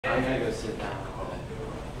I gotta go sit down.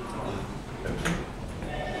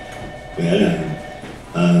 Well,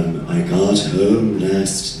 I got home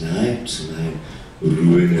last night to my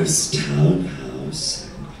ruinous townhouse.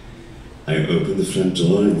 I opened the front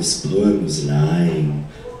door and this poem was lying,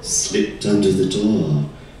 slipped under the door.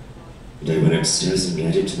 And I went upstairs and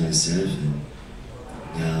read it to myself, and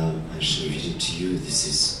now I shall read it to you. This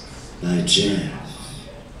is by Jeff.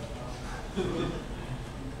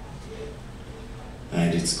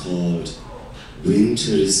 And it's called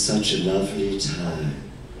Winter is Such a Lovely Time,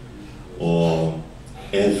 or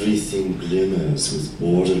Everything Glimmers with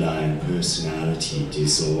Borderline Personality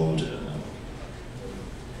Disorder.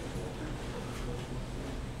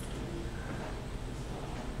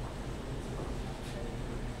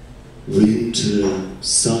 Winter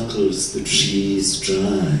suckles the trees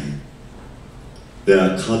dry.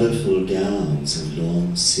 Their colourful gowns have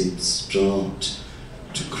long since dropped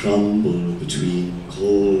to crumble between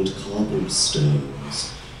cold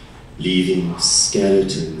cobblestones, leaving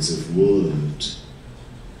skeletons of wood,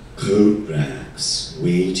 coat racks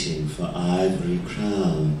waiting for ivory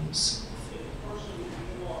crowns.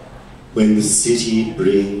 When the city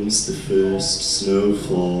brings the first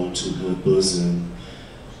snowfall to her bosom,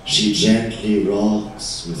 she gently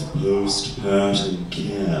rocks with postpartum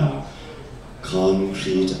care,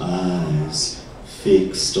 concrete eyes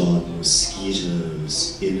fixed on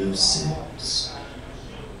mosquitoes' innocence.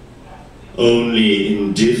 Only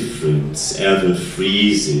indifference ever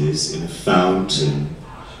freezes in a fountain.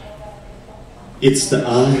 It's the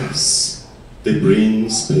ice that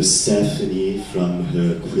brings Persephone from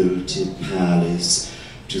her quilted palace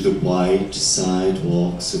to the white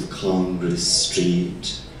sidewalks of Congress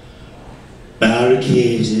Street.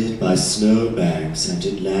 Barricaded by snowbanks and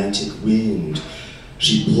Atlantic wind,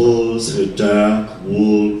 she pulls her dark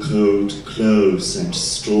wool coat close and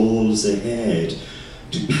strolls ahead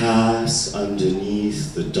to pass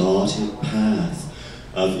underneath the dotted path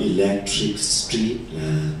of electric street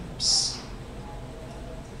lamps.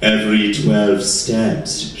 Every 12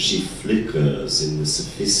 steps she flickers in the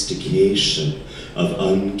sophistication of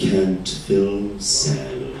unkempt film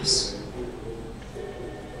cells.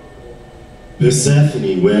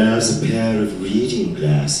 Persephone wears a pair of reading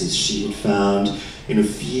glasses she had found in a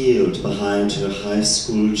field behind her high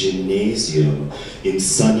school gymnasium in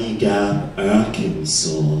Sunny Gap,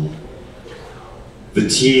 Arkansas. The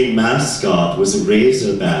team mascot was a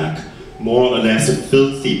razorback, more or less a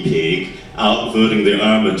filthy pig, outvoting the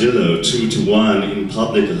armadillo 2-1 in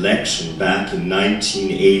public election back in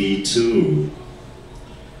 1982.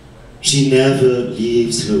 She never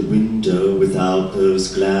leaves her window without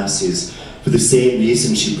those glasses, for the same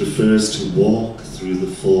reason she prefers to walk through the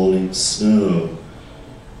falling snow.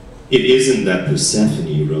 It isn't that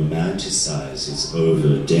Persephone romanticizes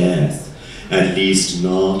over death, at least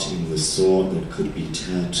not in the sort that could be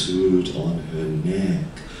tattooed on her neck,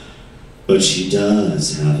 but she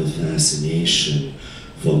does have a fascination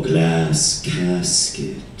for glass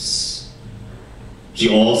caskets. She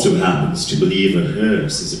also happens to believe a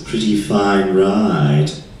hearse is a pretty fine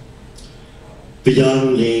ride. The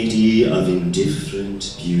young lady of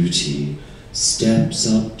indifferent beauty steps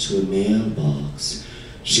up to a mailbox.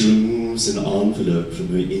 She removes an envelope from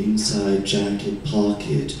her inside jacket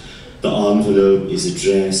pocket. The envelope is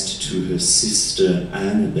addressed to her sister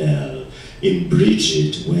Annabelle in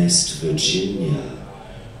Bridget, West Virginia.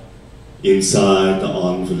 Inside the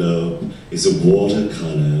envelope is a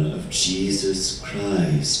watercolor of Jesus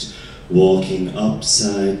Christ walking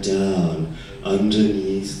upside down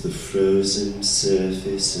underneath the frozen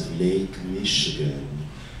surface of Lake Michigan.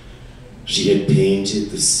 She had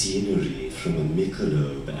painted the scenery from a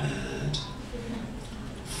Michelob ad.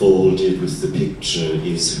 Folded with the picture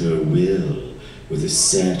is her will, with a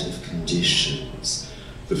set of conditions,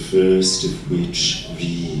 the first of which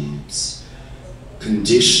reads,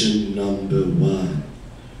 Condition number 1,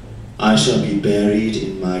 I shall be buried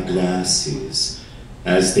in my glasses,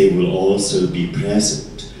 as they will also be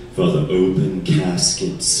present for the open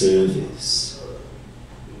casket service.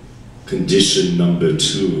 Condition number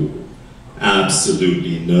 2,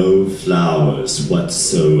 absolutely no flowers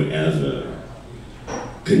whatsoever.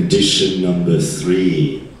 Condition number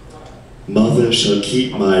 3, Mother shall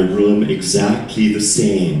keep my room exactly the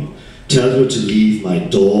same. Tell her to leave my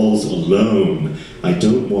dolls alone. I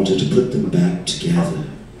don't want her to put them back together.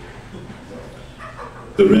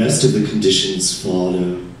 The rest of the conditions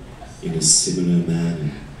follow in a similar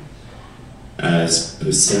manner. As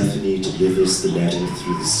Persephone delivers the letter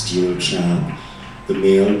through the steel trap, the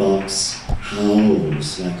mailbox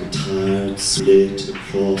howls like a tired slit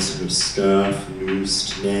across her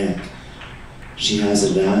scarf-noosed neck. She has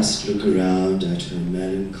a last look around at her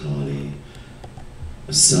melancholy.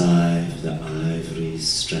 A sigh of the ivory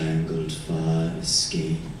strangled fire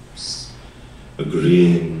escapes, a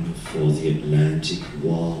grin for the Atlantic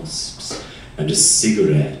wasps, and a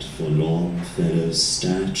cigarette for Longfellow's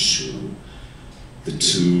statue. The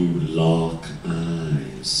two lock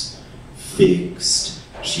eyes. Fixed,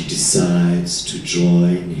 she decides to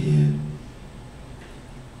join him.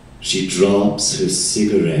 She drops her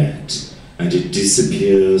cigarette, and it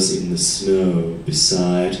disappears in the snow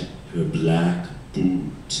beside her black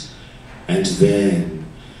boot. And then,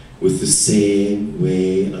 with the same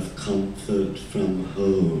way of comfort from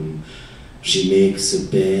home, she makes a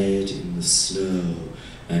bed in the snow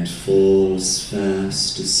and falls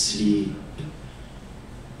fast asleep.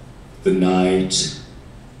 The night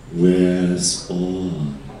wears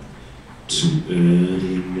on to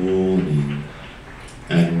early morning,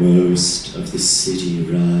 and most of the city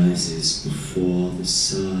rises before the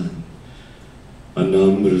sun. A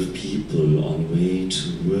number of people on way to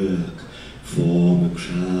work form a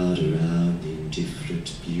crowd around the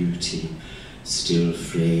indifferent beauty still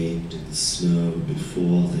framed in the snow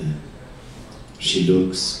before them. She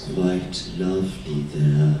looks quite lovely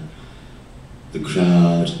there. The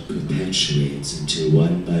crowd perpetuates until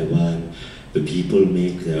one by one the people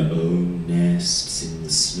make their own nests in the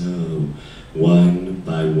snow. One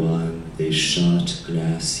by one they shut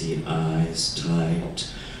glassy eyes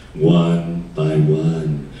tight. One by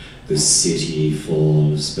one the city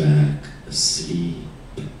falls back asleep.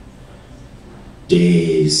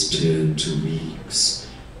 Days turn to weeks,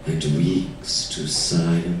 and weeks to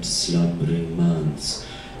silent slumbering months,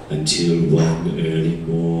 until one early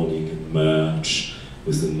morning in March,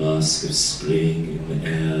 with the musk of spring in the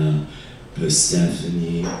air,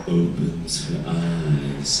 Persephone opens her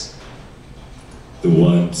eyes. The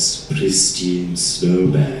once pristine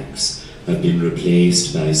snowbanks have been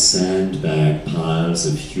replaced by sandbag piles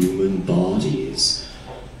of human bodies.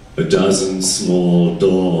 A dozen small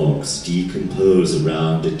dogs decompose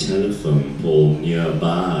around a telephone pole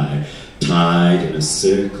nearby, tied in a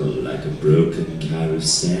circle like a broken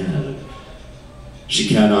carousel. She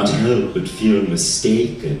cannot help but feel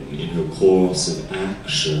mistaken in her course of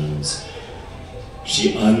actions.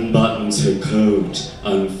 She unbuttons her coat,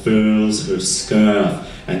 unfurls her scarf,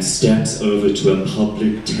 and steps over to a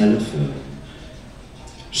public telephone.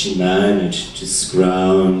 She managed to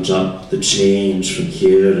scrounge up the change from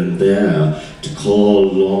here and there to call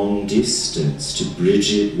long distance to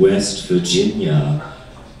Bridget, West Virginia.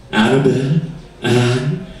 "Annabelle?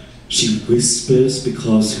 Anne?" she whispers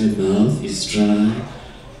because her mouth is dry.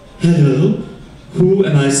 "Hello? Who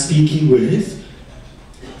am I speaking with?"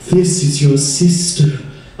 "This is your sister.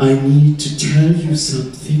 I need to tell you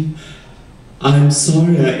something. I'm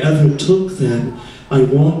sorry I ever took them. I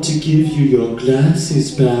want to give you your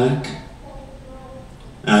glasses back."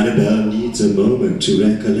 Annabelle needs a moment to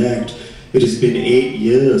recollect. It has been 8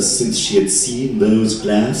 years since she had seen those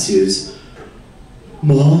glasses.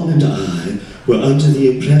 "Mom and I were under the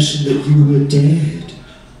impression that you were dead."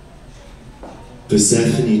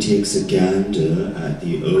 Persephone takes a gander at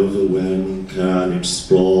the overwhelming carnage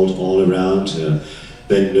sprawled all around her,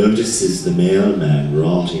 then notices the mailman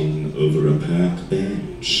rotting over a park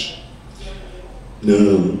bench.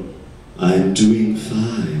 "No, I'm doing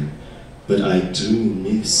fine, but I do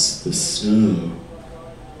miss the snow."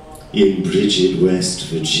 In Bridget, West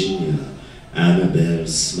Virginia, Annabelle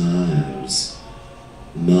smiles.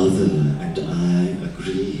 "Mother and I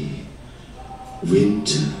agree.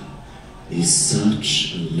 Winter is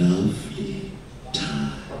such a lovely